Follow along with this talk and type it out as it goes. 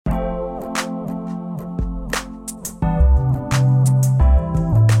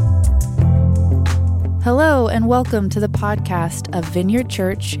Hello and welcome to the podcast of Vineyard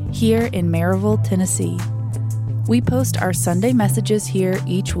Church here in Maryville, Tennessee. We post our Sunday messages here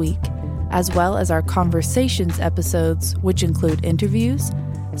each week, as well as our conversations episodes, which include interviews,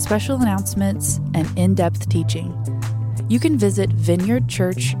 special announcements, and in-depth teaching. You can visit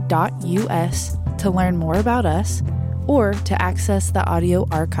vineyardchurch.us to learn more about us or to access the audio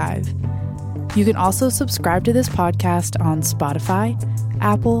archive. You can also subscribe to this podcast on Spotify,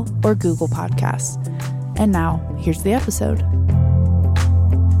 Apple, or Google Podcasts. And now, here's the episode.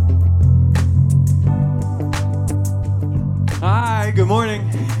 Hi, good morning.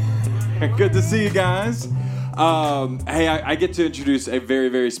 Good to see you guys. Hey, I get to introduce a very,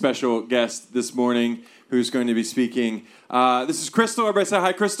 very special guest this morning who's going to be speaking. This is Crystal. Everybody say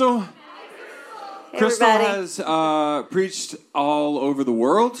hi, Crystal. Hey, Crystal everybody. has preached all over the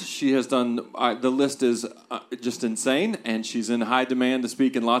world. She has done, the list is just insane, and she's in high demand to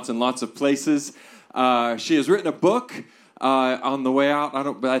speak in lots and lots of places. She has written a book on the way out.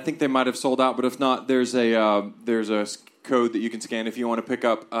 I think they might have sold out, but if not, there's a code that you can scan if you want to pick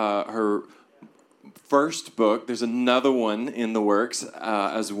up her first book. There's another one in the works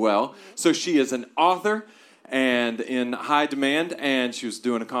as well. So she is an author and in high demand, and she was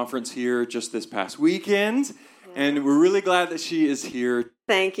doing a conference here just this past weekend, and we're really glad that she is here.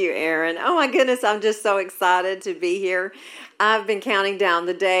 Thank you, Aaron. Oh my goodness, I'm just so excited to be here. I've been counting down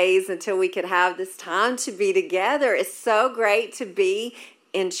the days until we could have this time to be together. It's so great to be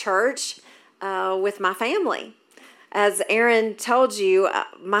in church with my family. As Aaron told you,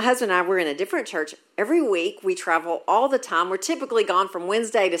 my husband and I, we're in a different church every week. We travel all the time. We're typically gone from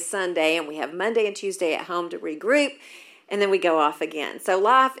Wednesday to Sunday, and we have Monday and Tuesday at home to regroup, and then we go off again. So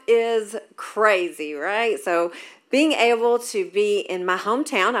life is crazy, right? So being able to be in my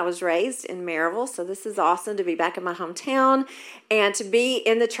hometown, I was raised in Maryville, so this is awesome to be back in my hometown and to be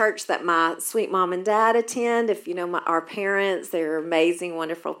in the church that my sweet mom and dad attend. If you know our parents, they're amazing,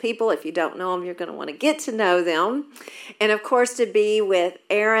 wonderful people. If you don't know them, you're going to want to get to know them. And of course, to be with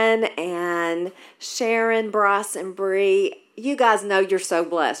Aaron and Sharon, Bryce, and Bree. You guys know you're so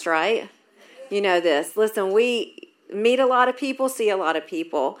blessed, right? You know this. Listen, we meet a lot of people, see a lot of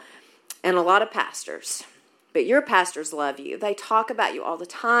people, and a lot of pastors. But your pastors love you. They talk about you all the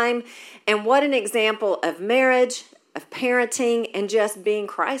time. And what an example of marriage, of parenting, and just being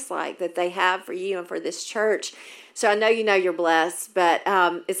Christ-like that they have for you and for this church. So I know you're blessed, but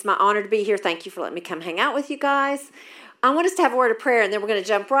it's my honor to be here. Thank you for letting me come hang out with you guys. I want us to have a word of prayer, and then we're going to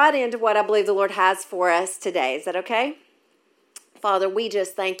jump right into what I believe the Lord has for us today. Is that okay? Father, we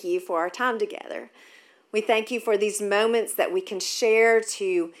just thank you for our time together. We thank you for these moments that we can share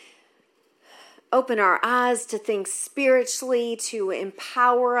to open our eyes to things spiritually, to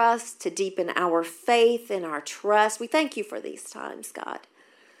empower us, to deepen our faith and our trust. We thank you for these times, God.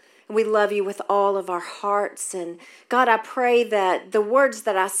 And we love you with all of our hearts. And God, I pray that the words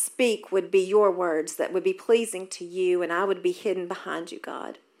that I speak would be your words, that would be pleasing to you, and I would be hidden behind you,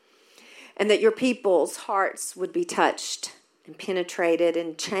 God. And that your people's hearts would be touched and penetrated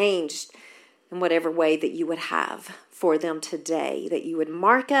and changed in whatever way that you would have for them today, that you would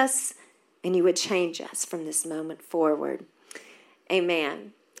mark us and you would change us from this moment forward.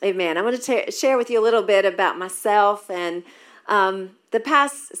 Amen. Amen. I want to share with you a little bit about myself and the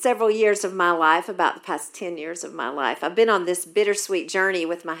past several years of my life, about the past 10 years of my life. I've been on this bittersweet journey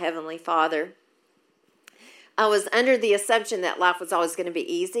with my Heavenly Father. I was under the assumption that life was always going to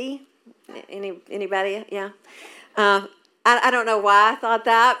be easy. Anybody? Yeah. I don't know why I thought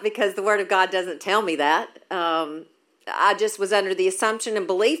that, because the Word of God doesn't tell me that. I just was under the assumption and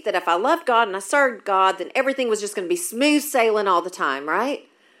belief that if I loved God and I served God, then everything was just going to be smooth sailing all the time, right?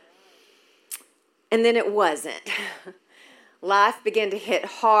 And then it wasn't. Life began to hit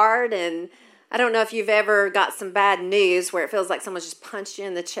hard, and I don't know if you've ever got some bad news where it feels like someone just punched you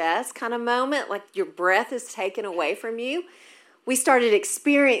in the chest kind of moment, like your breath is taken away from you. We started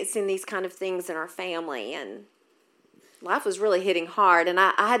experiencing these kind of things in our family, and life was really hitting hard, and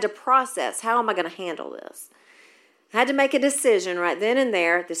I had to process, how am I going to handle this? I had to make a decision right then and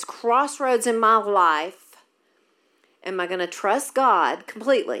there, at this crossroads in my life. Am I going to trust God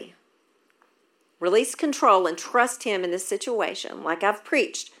completely? Release control and trust Him in this situation, like I've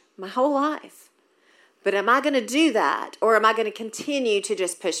preached my whole life. But am I going to do that? Or am I going to continue to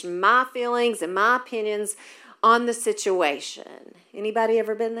just push my feelings and my opinions on the situation? Anybody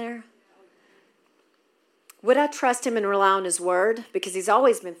ever been there? Would I trust Him and rely on His Word? Because He's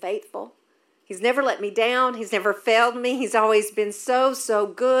always been faithful. He's never let me down. He's never failed me. He's always been so, so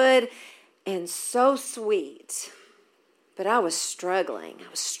good and so sweet. But I was struggling. I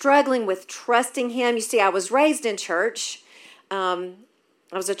was struggling with trusting Him. You see, I was raised in church.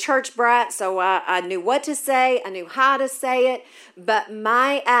 I was a church brat, so I knew what to say. I knew how to say it. But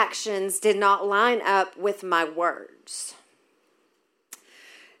my actions did not line up with my words.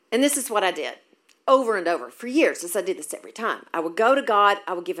 And this is what I did over and over for years, as I did this every time. I would go to God.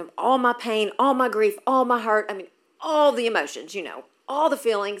 I would give him all my pain, all my grief, all my hurt. I mean, all the emotions, all the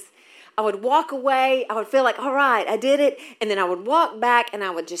feelings. I would walk away. I would feel like, all right, I did it. And then I would walk back and I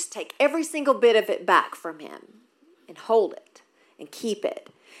would just take every single bit of it back from him and hold it and keep it.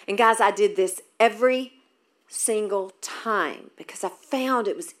 And guys, I did this every single time because I found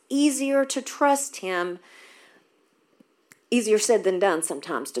it was easier to trust him. Easier said than done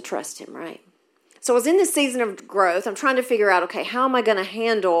sometimes to trust him, right? So I was in this season of growth. I'm trying to figure out, okay, how am I going to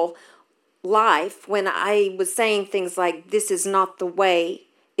handle life when I was saying things like, this is not the way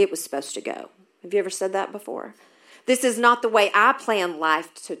it was supposed to go. Have you ever said that before? This is not the way I plan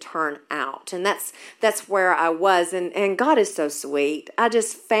life to turn out. And that's where I was. And God is so sweet. I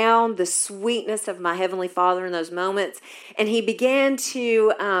just found the sweetness of my Heavenly Father in those moments. And he began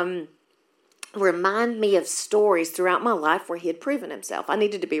to remind me of stories throughout my life where he had proven himself. I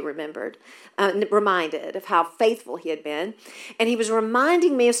needed to be reminded of how faithful he had been. And he was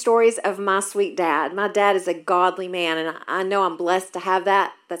reminding me of stories of my sweet dad. My dad is a godly man, and I know I'm blessed to have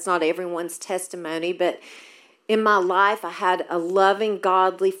that. That's not everyone's testimony, but in my life, I had a loving,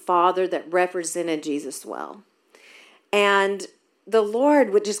 godly father that represented Jesus well. And the Lord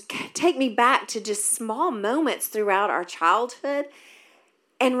would just take me back to just small moments throughout our childhood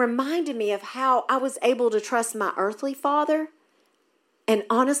and reminded me of how I was able to trust my earthly father. And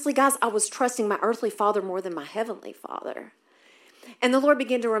honestly, guys, I was trusting my earthly father more than my heavenly Father. And the Lord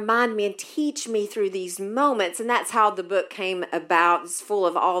began to remind me and teach me through these moments. And that's how the book came about. It's full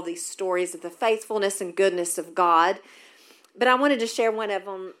of all these stories of the faithfulness and goodness of God. But I wanted to share one of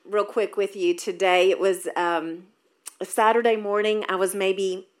them real quick with you today. It was a Saturday morning. I was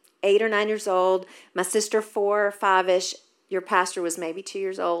maybe 8 or 9 years old. My sister 4 or 5-ish. Your pastor was maybe 2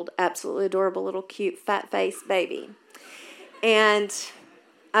 years old. Absolutely adorable little cute fat-faced baby. And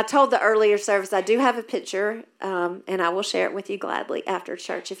I told the earlier service I do have a picture, and I will share it with you gladly after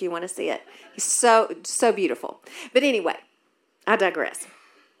church if you want to see it. He's so beautiful. But anyway, I digress.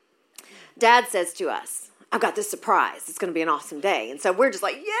 Dad says to us, I've got this surprise. It's going to be an awesome day. And so we're just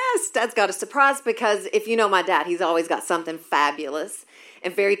like, yes, Dad's got a surprise, because if you know my dad, he's always got something fabulous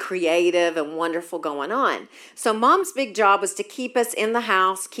and very creative and wonderful going on. So Mom's big job was to keep us in the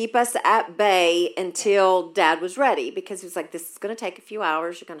house, keep us at bay until Dad was ready, because he was like, this is going to take a few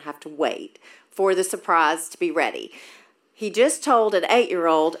hours. You're going to have to wait for the surprise to be ready. He just told an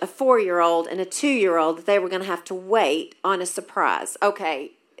 8-year-old, a 4-year-old, and a 2-year-old that they were going to have to wait on a surprise.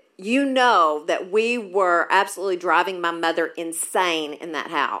 Okay, you know that we were absolutely driving my mother insane in that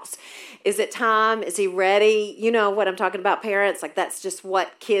house. Is it time? Is he ready? You know what I'm talking about, parents. Like, that's just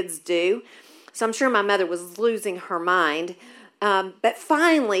what kids do. So I'm sure my mother was losing her mind. But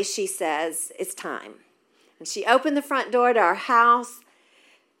finally, she says, it's time. And she opened the front door to our house,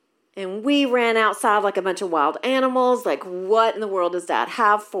 and we ran outside like a bunch of wild animals. Like, what in the world does Dad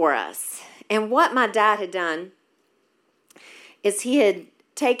have for us? And what my dad had done is he had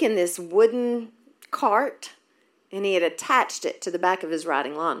taken this wooden cart and he had attached it to the back of his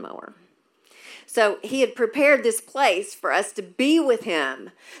riding lawnmower. So he had prepared this place for us to be with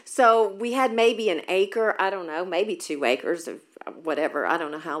him. So we had maybe an acre, I don't know, maybe 2 acres of whatever, I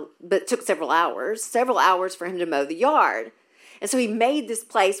don't know how, but it took several hours for him to mow the yard. And so he made this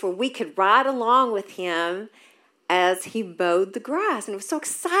place where we could ride along with him as he mowed the grass. And it was so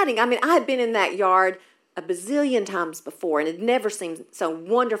exciting. I mean, I had been in that yard a bazillion times before, and it never seemed so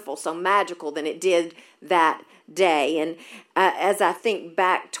wonderful, so magical than it did that day. And as I think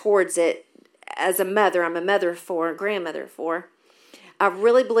back towards it, as a mother, I'm a mother of 4, a grandmother of 4, I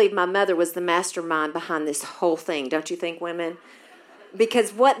really believe my mother was the mastermind behind this whole thing. Don't you think, women?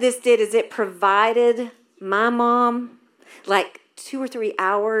 Because what this did is it provided my mom like 2 or 3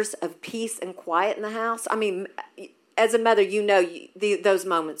 hours of peace and quiet in the house. I mean, as a mother, you know those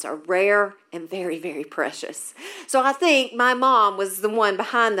moments are rare and very, very precious. So I think my mom was the one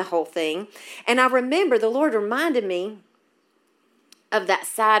behind the whole thing. And I remember the Lord reminded me of that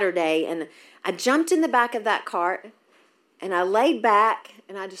Saturday, and I jumped in the back of that cart, and I laid back,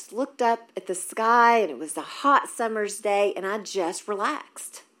 and I just looked up at the sky, and it was a hot summer's day, and I just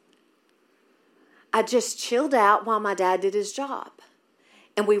relaxed. I just chilled out while my dad did his job.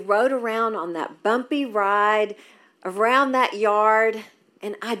 And we rode around on that bumpy ride around that yard,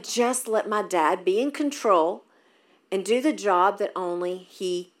 and I just let my dad be in control and do the job that only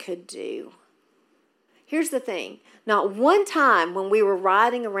he could do. Here's the thing. Not one time when we were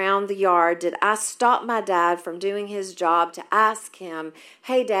riding around the yard did I stop my dad from doing his job to ask him,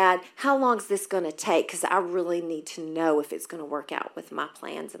 hey, Dad, how long is this going to take? Because I really need to know if it's going to work out with my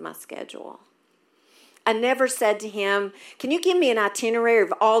plans and my schedule. I never said to him, can you give me an itinerary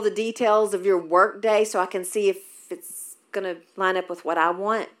of all the details of your work day so I can see if it's going to line up with what I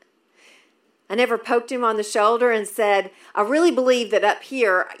want? I never poked him on the shoulder and said, I really believe that up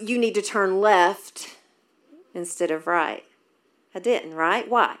here you need to turn left instead of right. I didn't, right?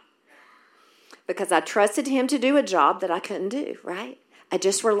 Why? Because I trusted him to do a job that I couldn't do, right? I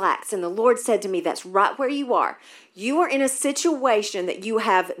just relaxed. And the Lord said to me, that's right where you are. You are in a situation that you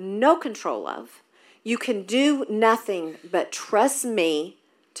have no control of. You can do nothing but trust me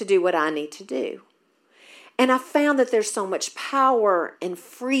to do what I need to do. And I found that there's so much power and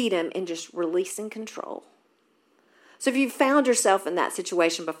freedom in just releasing control. So if you've found yourself in that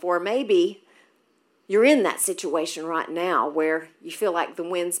situation before, maybe you're in that situation right now where you feel like the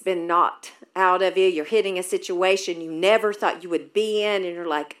wind's been knocked out of you. You're hitting a situation you never thought you would be in. And you're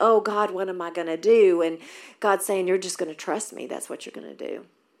like, oh, God, what am I going to do? And God's saying, you're just going to trust me. That's what you're going to do.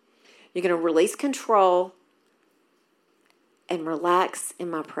 You're going to release control and relax in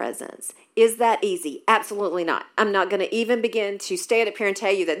my presence. Is that easy? Absolutely not. I'm not going to even begin to stand up here and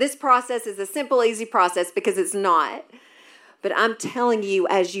tell you that this process is a simple, easy process, because it's not. But I'm telling you,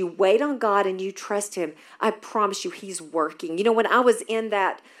 as you wait on God and you trust him, I promise you he's working. You know, when I was in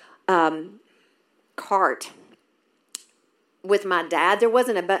that cart with my dad, there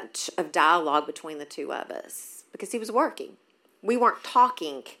wasn't a bunch of dialogue between the two of us because he was working. We weren't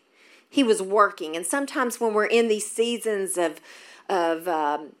talking. He was working. And sometimes when we're in these seasons of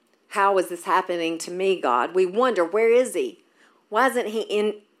how is this happening to me, God, we wonder, where is he? Why isn't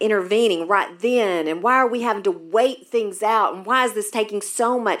he intervening right then? And why are we having to wait things out? And why is this taking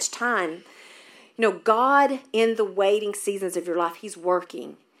so much time? You know, God, in the waiting seasons of your life, he's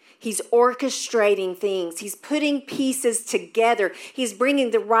working. He's orchestrating things. He's putting pieces together. He's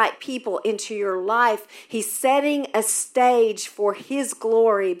bringing the right people into your life. He's setting a stage for his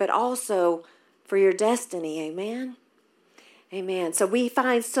glory, but also for your destiny. Amen? Amen. So we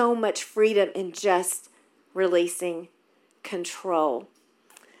find so much freedom in just releasing control.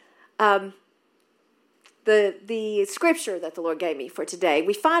 The scripture that the Lord gave me for today,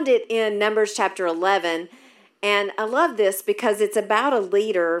 we find it in Numbers chapter 11. And I love this because it's about a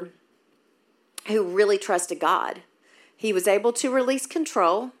leader who really trusted God. He was able to release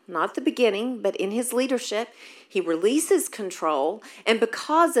control, not at the beginning, but in his leadership. He releases control, and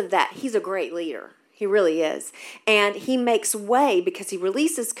because of that, he's a great leader. He really is. And he makes way because he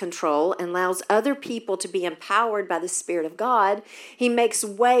releases control and allows other people to be empowered by the Spirit of God. He makes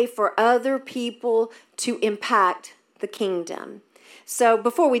way for other people to impact the kingdom. So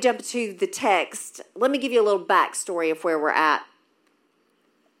before we jump into the text, let me give you a little backstory of where we're at.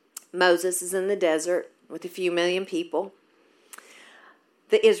 Moses is in the desert with a few million people.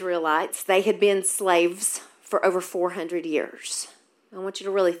 The Israelites, they had been slaves for over 400 years. I want you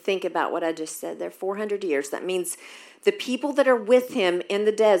to really think about what I just said there. 400 years. That means the people that are with him in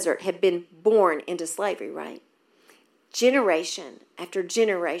the desert have been born into slavery, right? Generation after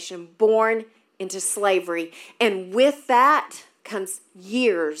generation born into slavery. And with that comes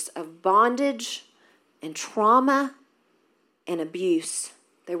years of bondage and trauma and abuse.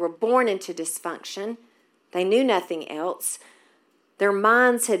 They were born into dysfunction. They knew nothing else. Their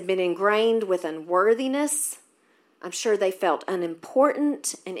minds had been ingrained with unworthiness. I'm sure they felt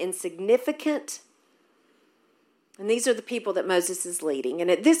unimportant and insignificant. And these are the people that Moses is leading.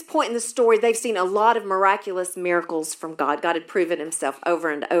 And at this point in the story, they've seen a lot of miraculous miracles from God. God had proven himself over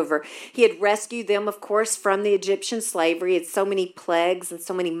and over. He had rescued them, of course, from the Egyptian slavery. He had so many plagues and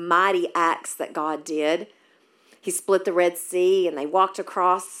so many mighty acts that God did. He split the Red Sea and they walked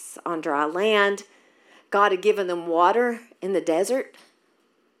across on dry land. God had given them water in the desert.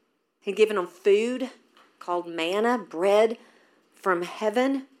 He'd given them food called manna, bread from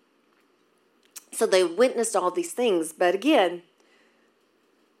heaven. So they witnessed all these things. But again,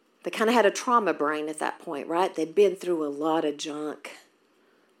 they kind of had a trauma brain at that point, right? They'd been through a lot of junk.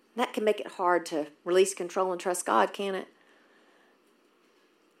 That can make it hard to release control and trust God, can't it?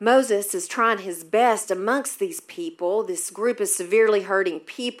 Moses is trying his best amongst these people, this group of severely hurting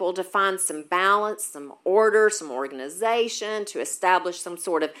people, to find some balance, some order, some organization, to establish some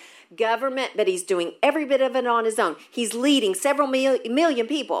sort of government, but he's doing every bit of it on his own. He's leading several million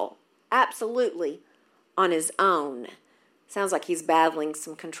people, absolutely, on his own. Sounds like he's battling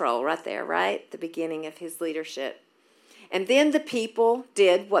some control right there, right? The beginning of his leadership. And then the people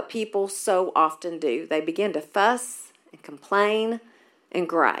did what people so often do. They began to fuss and complain and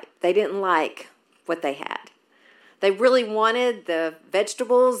gripe. They didn't like what they had. They really wanted the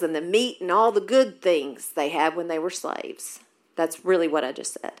vegetables and the meat and all the good things they had when they were slaves. That's really what I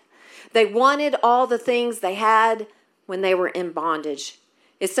just said. They wanted all the things they had when they were in bondage.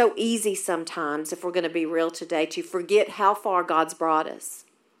 It's so easy sometimes, if we're going to be real today, to forget how far God's brought us,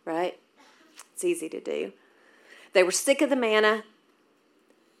 right? It's easy to do. They were sick of the manna.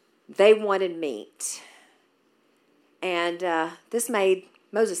 They wanted meat. And this made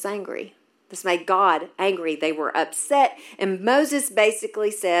Moses angry. This made God angry. They were upset. And Moses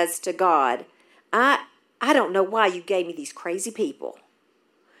basically says to God, I don't know why you gave me these crazy people.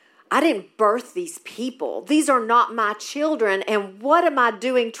 I didn't birth these people. These are not my children. And what am I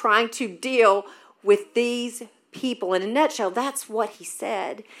doing trying to deal with these people? In a nutshell, that's what he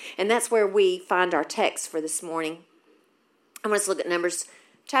said. And that's where we find our text for this morning. I want us to look at Numbers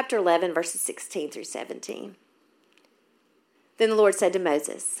chapter 11, verses 16 through 17. Then the Lord said to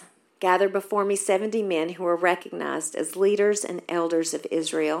Moses, gather before me 70 men who are recognized as leaders and elders of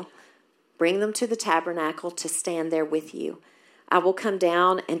Israel. Bring them to the tabernacle to stand there with you. I will come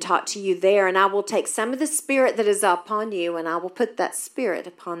down and talk to you there, and I will take some of the spirit that is upon you, and I will put that spirit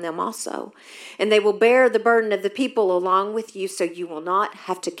upon them also. And they will bear the burden of the people along with you, so you will not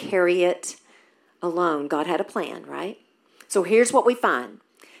have to carry it alone. God had a plan, right? So here's what we find.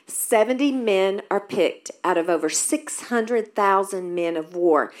 70 men are picked out of over 600,000 men of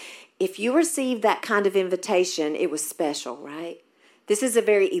war. If you received that kind of invitation, it was special, right? This is a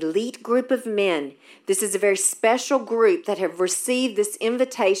very elite group of men. This is a very special group that have received this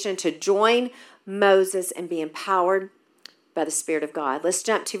invitation to join Moses and be empowered by the Spirit of God. Let's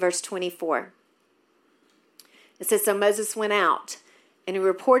jump to verse 24. It says, so Moses went out and he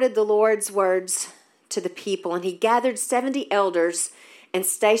reported the Lord's words to the people, and he gathered 70 elders and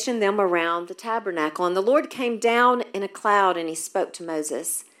stationed them around the tabernacle. And the Lord came down in a cloud and he spoke to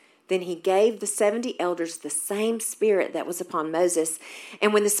Moses. Then he gave the 70 elders the same spirit that was upon Moses.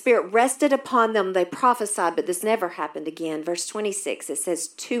 And when the spirit rested upon them, they prophesied, but this never happened again. Verse 26, it says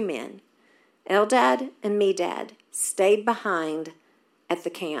 2 men, Eldad and Medad, stayed behind at the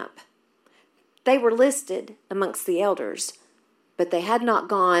camp. They were listed amongst the elders, but they had not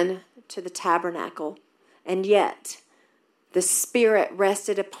gone to the tabernacle. And yet the spirit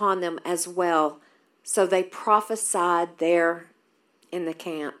rested upon them as well. So they prophesied there in the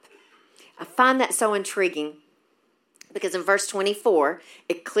camp. I find that so intriguing because in verse 24,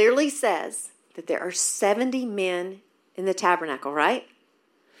 it clearly says that there are 70 men in the tabernacle, right?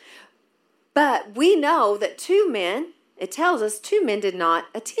 But we know that 2 men, it tells us 2 men did not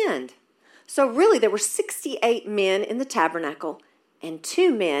attend. So really there were 68 men in the tabernacle and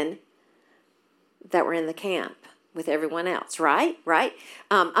 2 men that were in the camp with everyone else, right?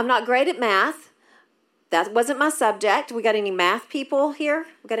 I'm not great at math. That wasn't my subject. We got any math people here?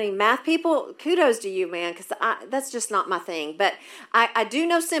 We got any math people? Kudos to you, man, because that's just not my thing. But I do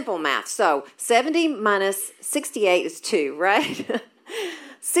know simple math. So 70 minus 68 is 2, right?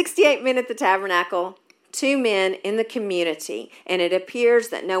 68 men at the tabernacle, 2 men in the community. And it appears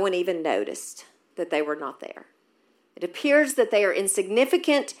that no one even noticed that they were not there. It appears that they are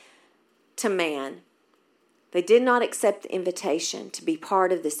insignificant to man. They did not accept the invitation to be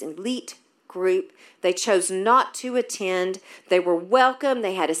part of this elite group. They chose not to attend. They were welcome.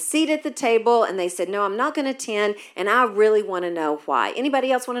 They had a seat at the table and they said, no, I'm not going to attend. And I really want to know why.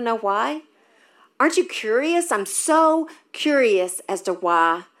 Anybody else want to know why? Aren't you curious? I'm so curious as to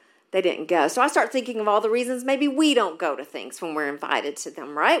why they didn't go. So I start thinking of all the reasons maybe we don't go to things when we're invited to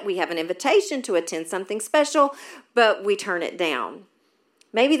them, right? We have an invitation to attend something special, but we turn it down.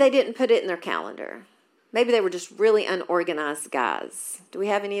 Maybe they didn't put it in their calendar. Maybe they were just really unorganized guys. Do we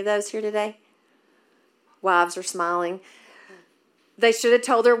have any of those here today? Wives are smiling. They should have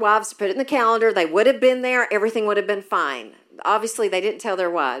told their wives to put it in the calendar. They would have been there. Everything would have been fine. Obviously, they didn't tell their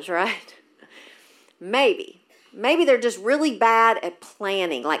wives, right? Maybe they're just really bad at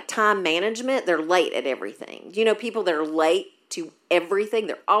planning, like time management. They're late at everything. You know, people that are late to everything,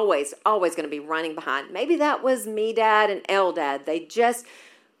 they're always going to be running behind. Maybe that was Medad and Eldad. They just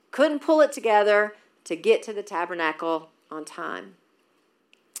couldn't pull it together to get to the tabernacle on time.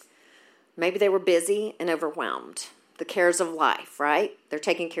 Maybe they were busy and overwhelmed. The cares of life, right? They're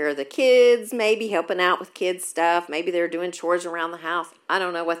taking care of the kids, maybe helping out with kids' stuff. Maybe they're doing chores around the house. I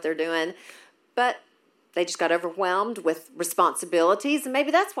don't know what they're doing. But they just got overwhelmed with responsibilities. And maybe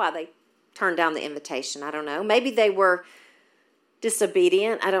that's why they turned down the invitation. I don't know. Maybe they were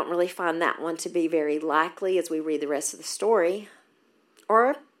disobedient. I don't really find that one to be very likely as we read the rest of the story.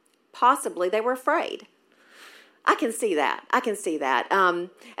 Or possibly they were afraid. I can see that.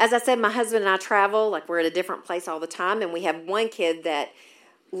 As I said, my husband and I travel, like we're at a different place all the time, and we have one kid that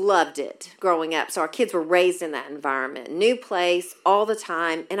loved it growing up. So our kids were raised in that environment. New place all the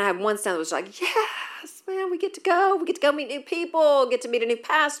time. And I had one son that was like, yes, man, we get to go. We get to go meet new people, get to meet a new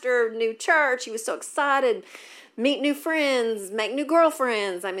pastor, new church. He was so excited. Meet new friends, make new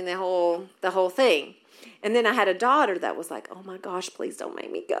girlfriends. I mean, the whole thing. And then I had a daughter that was like, oh my gosh, please don't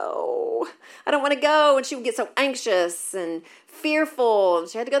make me go. I don't want to go. And she would get so anxious and fearful. And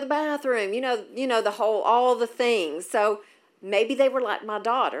she had to go to the bathroom, all the things. So maybe they were like my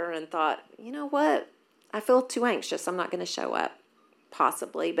daughter and thought, you know what? I feel too anxious. I'm not going to show up,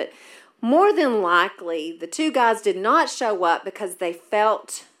 possibly. But more than likely, the two guys did not show up because they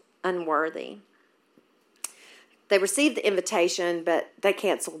felt unworthy. They received the invitation, but they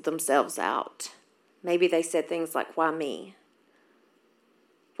canceled themselves out. Maybe they said things like, why me?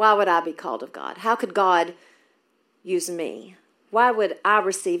 Why would I be called of God? How could God use me? Why would I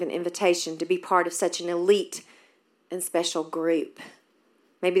receive an invitation to be part of such an elite and special group?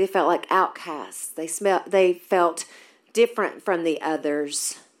 Maybe they felt like outcasts. They felt different from the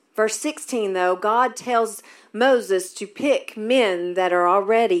others. Verse 16, though, God tells Moses to pick men that are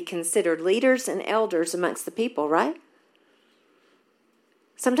already considered leaders and elders amongst the people, right?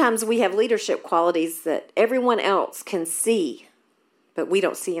 Sometimes we have leadership qualities that everyone else can see, but we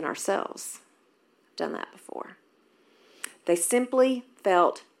don't see in ourselves. I've done that before. They simply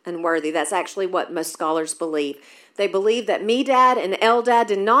felt unworthy. That's actually what most scholars believe. They believe that Medad and Eldad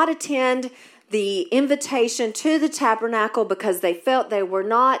did not attend the invitation to the tabernacle because they felt they were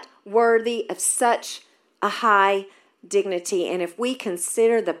not worthy of such a high dignity. And if we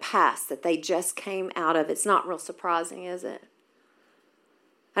consider the past that they just came out of, it's not real surprising, is it?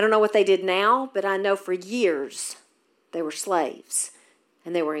 I don't know what they did now, but I know for years they were slaves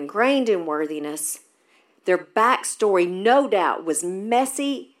and they were ingrained in worthiness. Their backstory, no doubt, was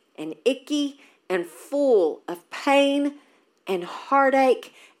messy and icky and full of pain and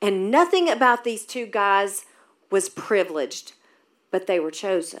heartache, and nothing about these two guys was privileged, but they were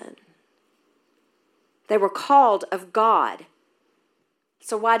chosen. They were called of God.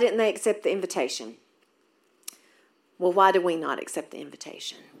 So why didn't they accept the invitation? Well, why do we not accept the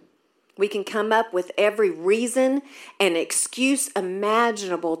invitation? We can come up with every reason and excuse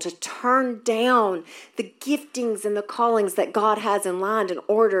imaginable to turn down the giftings and the callings that God has in line in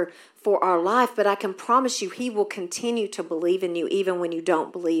order for our life. But I can promise you, He will continue to believe in you even when you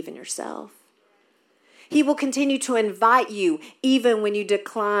don't believe in yourself. He will continue to invite you even when you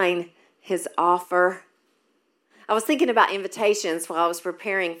decline His offer. I was thinking about invitations while I was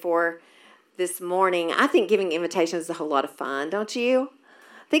preparing for this morning. I think giving invitations is a whole lot of fun, don't you?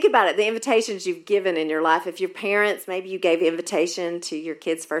 Think about it, the invitations you've given in your life. If your parents, maybe you gave an invitation to your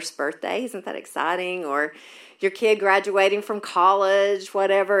kid's first birthday. Isn't that exciting? Or your kid graduating from college,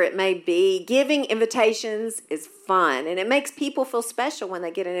 whatever it may be. Giving invitations is fun, and it makes people feel special when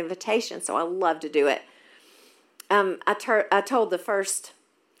they get an invitation, so I love to do it. I told the first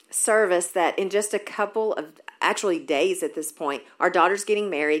service that in just a couple of, actually days at this point, our daughter's getting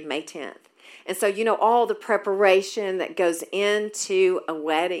married May 10th. And so, all the preparation that goes into a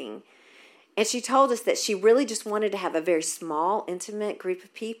wedding. And she told us that she really just wanted to have a very small, intimate group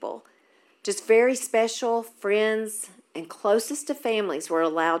of people. Just very special friends and closest to families were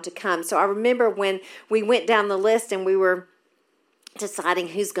allowed to come. So I remember when we went down the list and we were deciding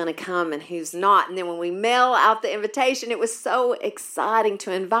who's going to come and who's not. And then when we mail out the invitation, it was so exciting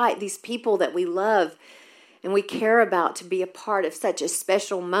to invite these people that we love and we care about to be a part of such a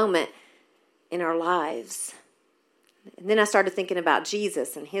special moment in our lives. And then I started thinking about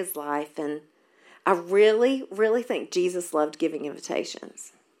Jesus and His life, and I really, really think Jesus loved giving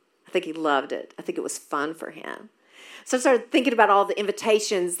invitations. I think He loved it. I think it was fun for Him. So I started thinking about all the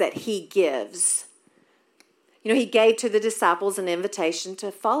invitations that He gives. He gave to the disciples an invitation to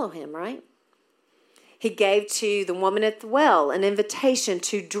follow Him, right? He gave to the woman at the well an invitation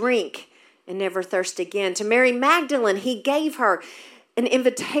to drink and never thirst again. To Mary Magdalene, He gave her an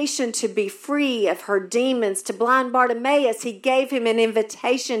invitation to be free of her demons. To blind Bartimaeus, He gave him an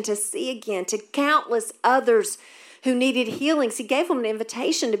invitation to see again. To countless others who needed healings, He gave them an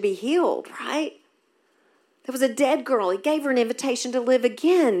invitation to be healed, right? There was a dead girl. He gave her an invitation to live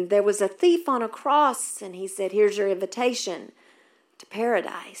again. There was a thief on a cross, and He said, here's your invitation to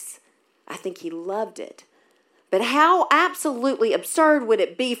paradise. I think He loved it. But how absolutely absurd would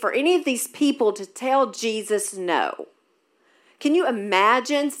it be for any of these people to tell Jesus no? Can you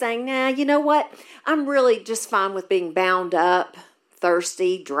imagine saying, nah, you know what? I'm really just fine with being bound up,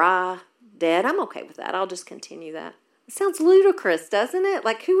 thirsty, dry, dead. I'm okay with that. I'll just continue that. It sounds ludicrous, doesn't it?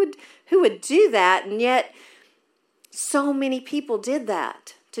 Like who would do that? And yet so many people did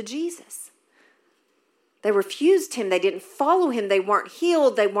that to Jesus. They refused him. They didn't follow him. They weren't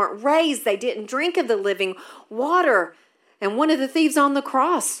healed. They weren't raised. They didn't drink of the living water. And one of the thieves on the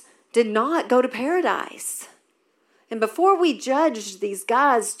cross did not go to paradise. And before we judge these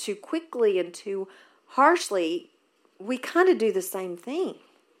guys too quickly and too harshly, we kind of do the same thing.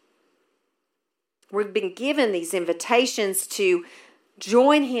 We've been given these invitations to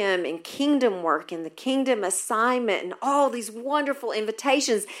join him in kingdom work, in the kingdom assignment, and all these wonderful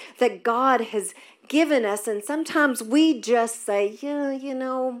invitations that God has given us. And sometimes we just say, yeah,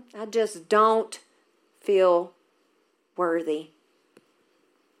 I just don't feel worthy.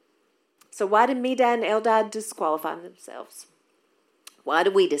 So why did Medad and Eldad disqualify themselves? Why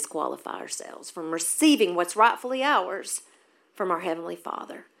do we disqualify ourselves from receiving what's rightfully ours from our Heavenly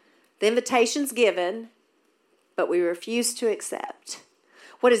Father? The invitation's given, but we refuse to accept.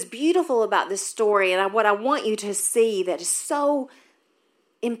 What is beautiful about this story, and what I want you to see that is so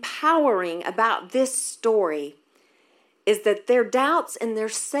empowering about this story, is that their doubts in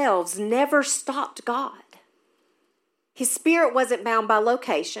themselves never stopped God. His spirit wasn't bound by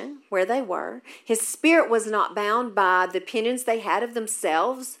location, where they were. His spirit was not bound by the opinions they had of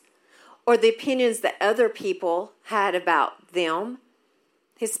themselves or the opinions that other people had about them.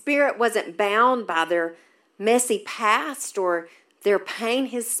 His spirit wasn't bound by their messy past or their pain.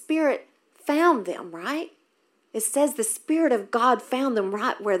 His spirit found them, right? It says the Spirit of God found them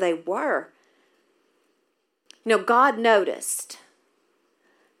right where they were. God noticed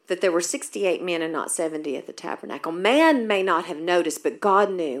that there were 68 men and not 70 at the tabernacle. Man may not have noticed, but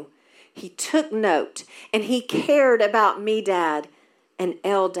God knew. He took note, and he cared about Medad and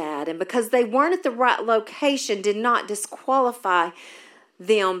Eldad. And because they weren't at the right location, did not disqualify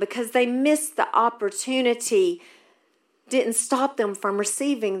them, because they missed the opportunity, didn't stop them from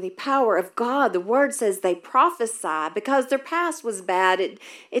receiving the power of God. The word says they prophesied because their past was bad.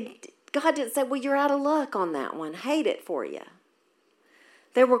 God didn't say, well, you're out of luck on that one. Hate it for you.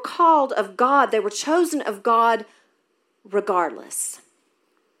 They were called of God. They were chosen of God regardless.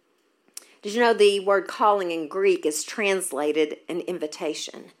 Did you know the word calling in Greek is translated an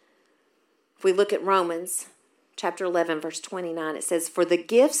invitation? If we look at Romans chapter 11, verse 29, it says, for the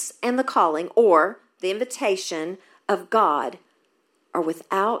gifts and the calling, or the invitation of God, are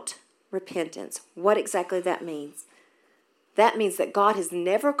without repentance. What exactly that means? That means that God has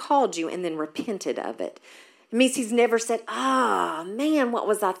never called you and then repented of it. It means he's never said, man, what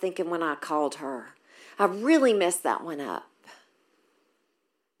was I thinking when I called her? I really messed that one up.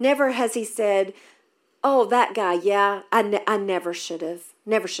 Never has he said, oh, that guy, yeah, I never should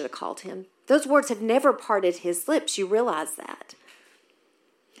have called him. Those words have never parted his lips. You realize that.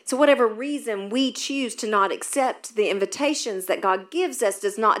 So whatever reason we choose to not accept the invitations that God gives us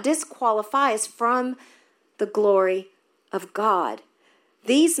does not disqualify us from the glory of God.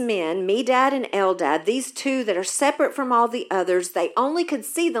 These men, Medad and Eldad, these two that are separate from all the others, they only could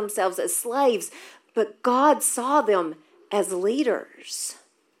see themselves as slaves, but God saw them as leaders.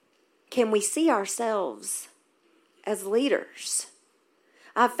 Can we see ourselves as leaders?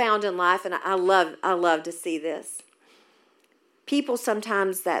 I've found in life, and I love to see this, people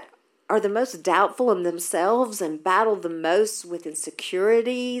sometimes that are the most doubtful of themselves and battle the most with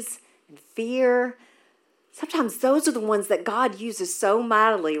insecurities and fear. Sometimes those are the ones that God uses so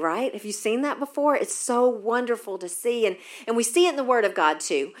mightily, right? Have you seen that before? It's so wonderful to see. And we see it in the Word of God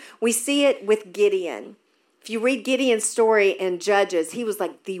too. We see it with Gideon. If you read Gideon's story in Judges, he was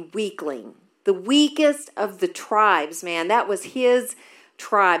like the weakling, the weakest of the tribes, man. That was his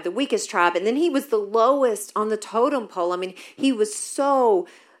tribe, the weakest tribe. And then he was the lowest on the totem pole. I mean, he was so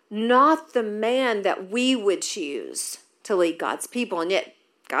not the man that we would choose to lead God's people. And yet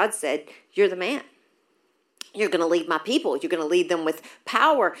God said, you're the man. You're going to lead my people. You're going to lead them with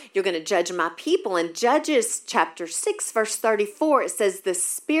power. You're going to judge my people. In Judges chapter 6, verse 34, it says, the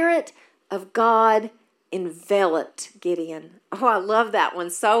Spirit of God enveloped Gideon. Oh, I love that one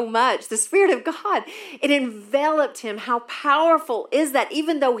so much. The Spirit of God, it enveloped him. How powerful is that?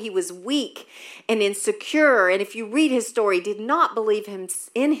 Even though he was weak and insecure, and if you read his story, did not believe him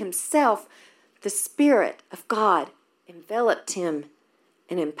in himself, the Spirit of God enveloped him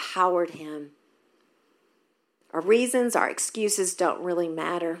and empowered him. Our reasons, our excuses don't really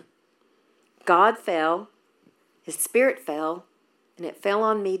matter. God fell, his Spirit fell, and it fell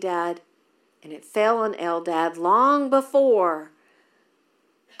on Medad, and it fell on Eldad long before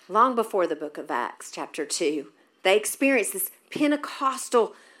the book of Acts, chapter 2. They experienced this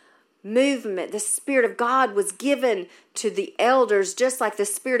Pentecostal movement. The Spirit of God was given to the elders, just like the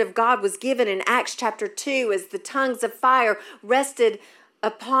Spirit of God was given in Acts chapter 2 as the tongues of fire rested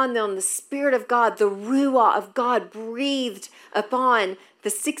upon them the Spirit of God, the Ruah of God breathed upon the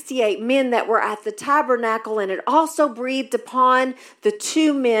 68 men that were at the tabernacle, and it also breathed upon the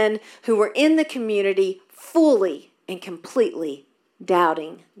 2 men who were in the community, fully and completely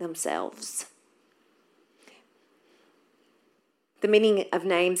doubting themselves. The meaning of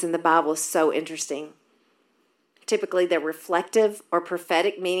names in the Bible is so interesting. Typically, they're reflective or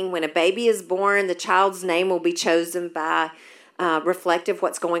prophetic, meaning when a baby is born, the child's name will be chosen by reflective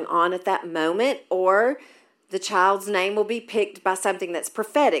what's going on at that moment, or the child's name will be picked by something that's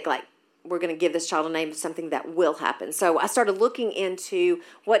prophetic, like we're going to give this child a name of something that will happen. So I started looking into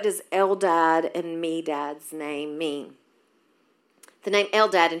what does Eldad and Medad's name mean. The name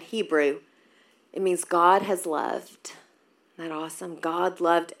Eldad in Hebrew, it means God has loved. Isn't that awesome? God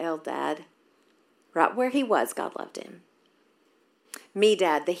loved Eldad. Right where he was, God loved him.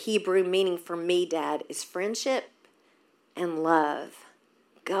 Medad, the Hebrew meaning for Medad is friendship and love.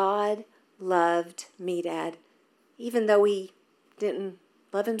 God loved Medad, even though he didn't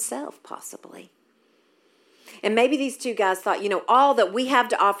love himself, possibly. And maybe these 2 guys thought, all that we have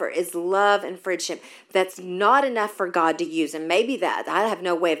to offer is love and friendship. That's not enough for God to use. And maybe that, I have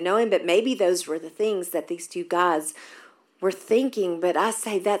no way of knowing, but maybe those were the things that these 2 guys were thinking. But I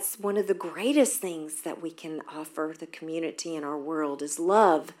say that's one of the greatest things that we can offer the community in our world is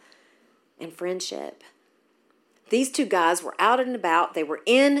love and friendship. These 2 guys were out and about. They were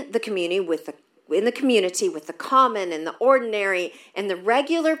in the community with the common and the ordinary and the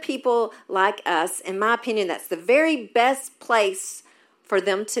regular people like us. In my opinion, that's the very best place for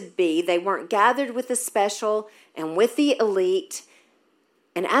them to be. They weren't gathered with the special and with the elite.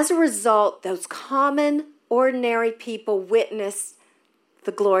 And as a result, those common, ordinary people witnessed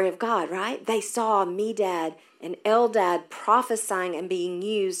the glory of God, right? They saw Medad and Eldad prophesying and being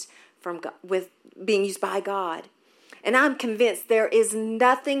used by God. And I'm convinced there is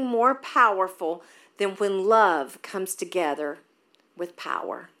nothing more powerful than when love comes together with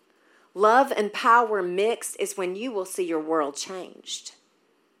power. Love and power mixed is when you will see your world changed.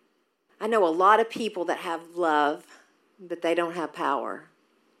 I know a lot of people that have love, but they don't have power.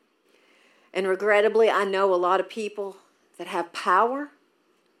 And regrettably, I know a lot of people that have power,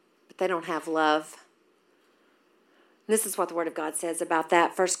 but they don't have love. And this is what the Word of God says about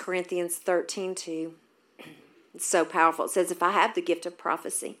that. 1 Corinthians 13:2. It's so powerful. It says, if I have the gift of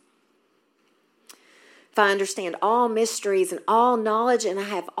prophecy, if I understand all mysteries and all knowledge, and I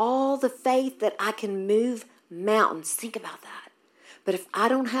have all the faith that I can move mountains. Think about that. But if I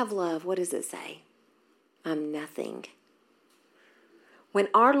don't have love, what does it say? I'm nothing. When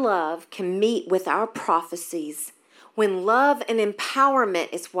our love can meet with our prophecies, when love and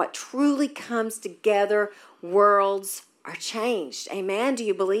empowerment is what truly comes together, worlds are changed. Amen? Do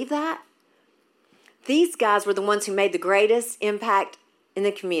you believe that? These guys were the ones who made the greatest impact in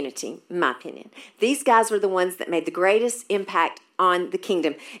the community, in my opinion. These guys were the ones that made the greatest impact on the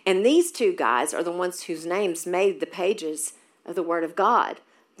kingdom. And these 2 guys are the ones whose names made the pages of the Word of God,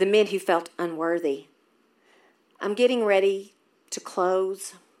 the men who felt unworthy. I'm getting ready to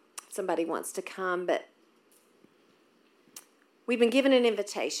close. Somebody wants to come, but we've been given an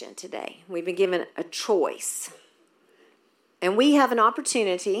invitation today. We've been given a choice. And we have an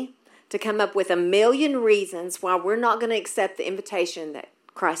opportunity to come up with a million reasons why we're not going to accept the invitation that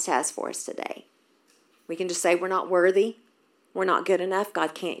Christ has for us today. We can just say we're not worthy. We're not good enough.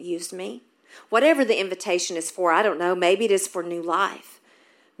 God can't use me. Whatever the invitation is for, I don't know. Maybe it is for new life.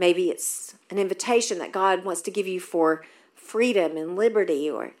 Maybe it's an invitation that God wants to give you for freedom and liberty,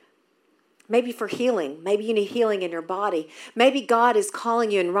 or maybe for healing. Maybe you need healing in your body. Maybe God is calling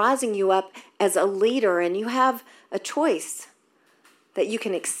you and rising you up as a leader, and you have a choice that you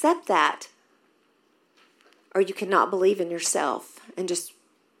can accept that, or you cannot believe in yourself and just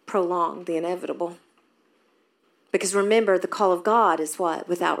prolong the inevitable. Because remember, the call of God is what?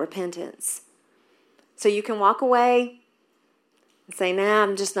 Without repentance. So you can walk away and say, nah,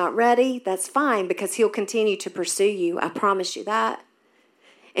 I'm just not ready. That's fine, because He'll continue to pursue you. I promise you that.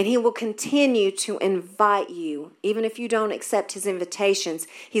 And He will continue to invite you. Even if you don't accept His invitations,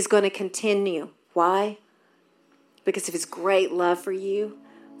 He's going to continue. Why? Because of His great love for you,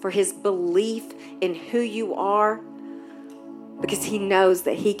 for His belief in who you are, because He knows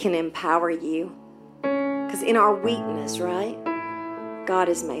that He can empower you. Because in our weakness, right, God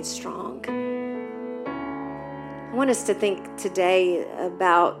is made strong. I want us to think today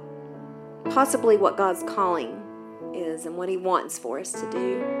about possibly what God's calling is and what He wants for us to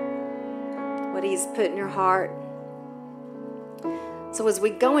do, what He's put in your heart. So as we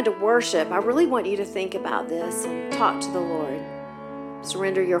go into worship, I really want you to think about this and talk to the Lord.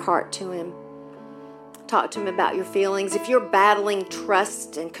 Surrender your heart to Him. Talk to him about your feelings. If you're battling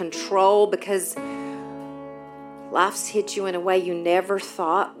trust and control because life's hit you in a way you never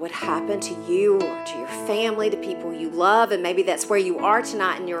thought would happen to you or to your family, to people you love, and maybe that's where you are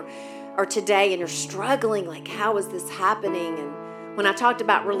tonight or today, and you're struggling, like, how is this happening? And when I talked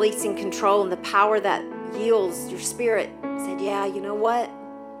about releasing control and the power that yields, your spirit said, yeah, you know what?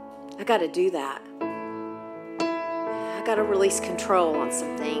 I got to do that. I got to release control on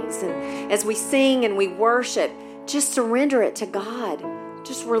some things. And as we sing and we worship, just surrender it to God.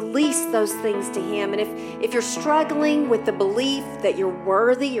 Just release those things to Him. And if you're struggling with the belief that you're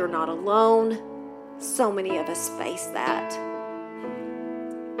worthy, you're not alone, so many of us face that.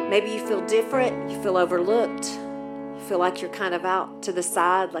 Maybe you feel different, you feel overlooked, you feel like you're kind of out to the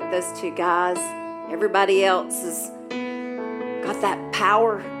side like those two guys. Everybody else has got that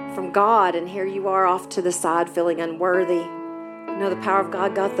power from God, and here you are off to the side feeling unworthy. You know, the power of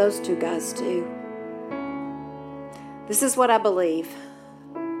God got those two guys too. This is what I believe.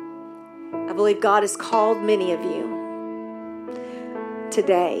 I believe God has called many of you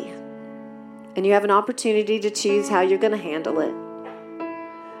today, and you have an opportunity to choose how you're going to handle it.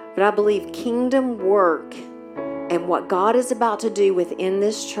 But I believe kingdom work and what God is about to do within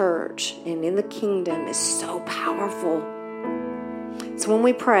this church and in the kingdom is so powerful. So when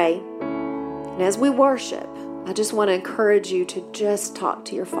we pray and as we worship, I just want to encourage you to just talk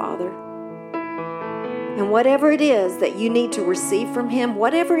to your Father. And whatever it is that you need to receive from Him,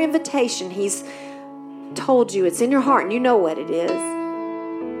 whatever invitation He's told you, it's in your heart and you know what it is,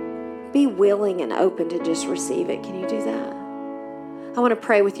 be willing and open to just receive it. Can you do that? I want to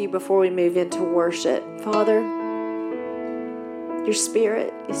pray with you before we move into worship. Father, your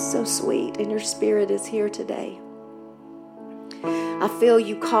Spirit is so sweet, and your Spirit is here today. I feel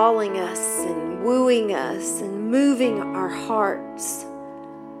you calling us and wooing us and moving our hearts.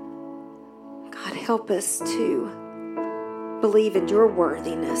 God, help us to believe in your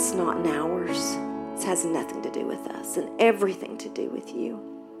worthiness, not in ours. This has nothing to do with us and everything to do with you.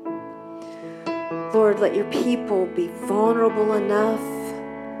 Lord, let your people be vulnerable enough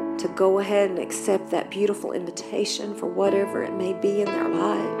to go ahead and accept that beautiful invitation for whatever it may be in their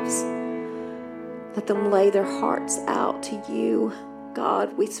lives. Let them lay their hearts out to you.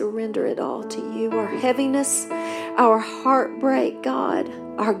 God, we surrender it all to you. Our heaviness, our heartbreak, God,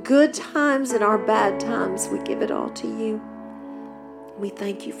 our good times and our bad times, we give it all to you. We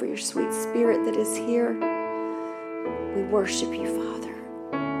thank you for your sweet Spirit that is here. We worship you, Father.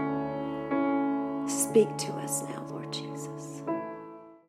 Speak to us now,